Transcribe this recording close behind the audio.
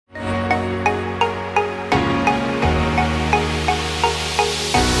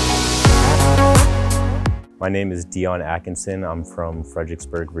My name is Deion Atkinson. I'm from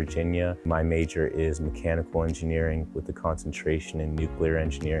Fredericksburg, Virginia. My major is mechanical engineering with a concentration in nuclear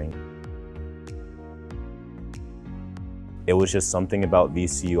engineering. It was just something about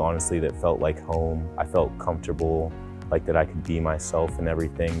VCU, honestly, that felt like home. I felt comfortable, like that I could be myself and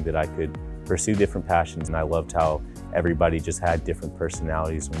everything, that I could pursue different passions. And I loved how everybody just had different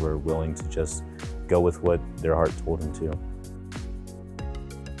personalities and were willing to just go with what their heart told them to.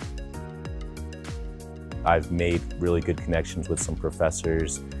 I've made really good connections with some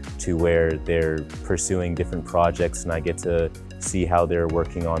professors to where they're pursuing different projects, and I get to see how they're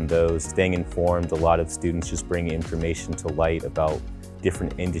working on those. Staying informed, a lot of students just bring information to light about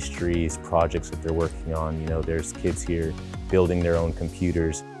different industries, projects that they're working on. You know, there's kids here building their own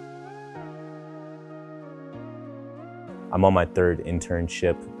computers. I'm on my third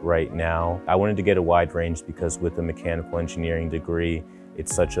internship right now. I wanted to get a wide range because with a mechanical engineering degree,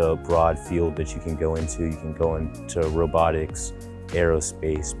 it's such a broad field that you can go into. You can go into robotics,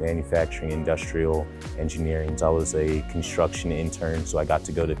 aerospace, manufacturing, industrial engineering. I was a construction intern, so I got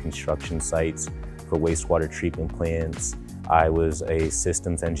to go to construction sites for wastewater treatment plants. I was a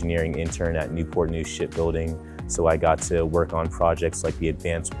systems engineering intern at Newport News Shipbuilding, so I got to work on projects like the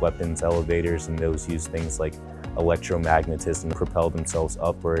advanced weapons elevators, and those use things like electromagnetism to propel themselves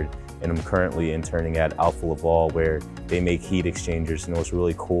upward. And I'm currently interning at Alpha Laval, where they make heat exchangers, and it was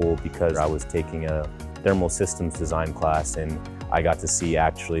really cool because I was taking a thermal systems design class, and I got to see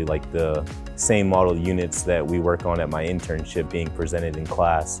actually like the same model units that we work on at my internship being presented in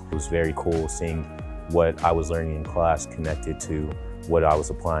class. It was very cool seeing what I was learning in class connected to what I was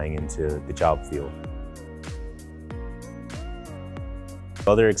applying into the job field.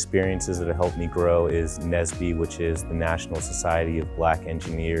 Other experiences that have helped me grow is NSBE, which is the National Society of Black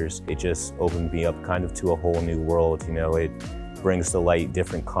Engineers. It just opened me up kind of to a whole new world. You know, it brings to light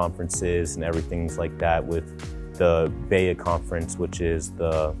different conferences and everything like that, with the BEA conference, which is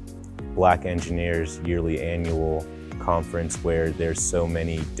the Black Engineers yearly annual conference, where there's so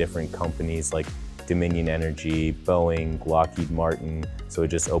many different companies like Dominion Energy, Boeing, Lockheed Martin. So it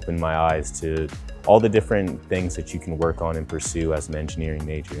just opened my eyes to all the different things that you can work on and pursue as an engineering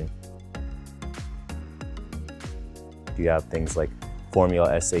major. You have things like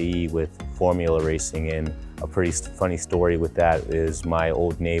Formula SAE with formula racing, and a pretty funny story with that is my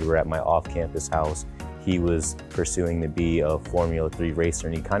old neighbor at my off-campus house. He was pursuing to be a Formula 3 racer,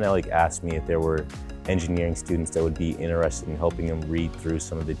 and he kind of like asked me if there were engineering students that would be interested in helping him read through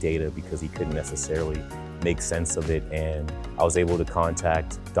some of the data because he couldn't necessarily make sense of it. And I was able to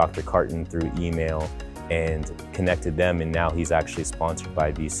contact Dr. Carton through email and connected them, and now he's actually sponsored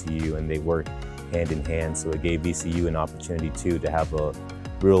by VCU, and they work hand in hand. So it gave VCU an opportunity too to have a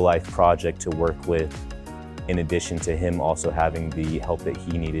real life project to work with, in addition to him also having the help that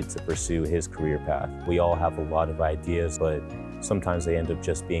he needed to pursue his career path. We all have a lot of ideas, but sometimes they end up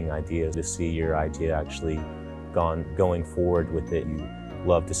just being ideas. To see your idea actually going forward with it, you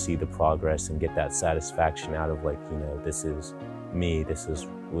love to see the progress and get that satisfaction out of, like, you know, this is me, this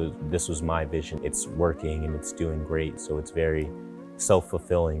was my vision. It's working and it's doing great, so it's very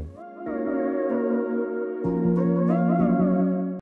self-fulfilling.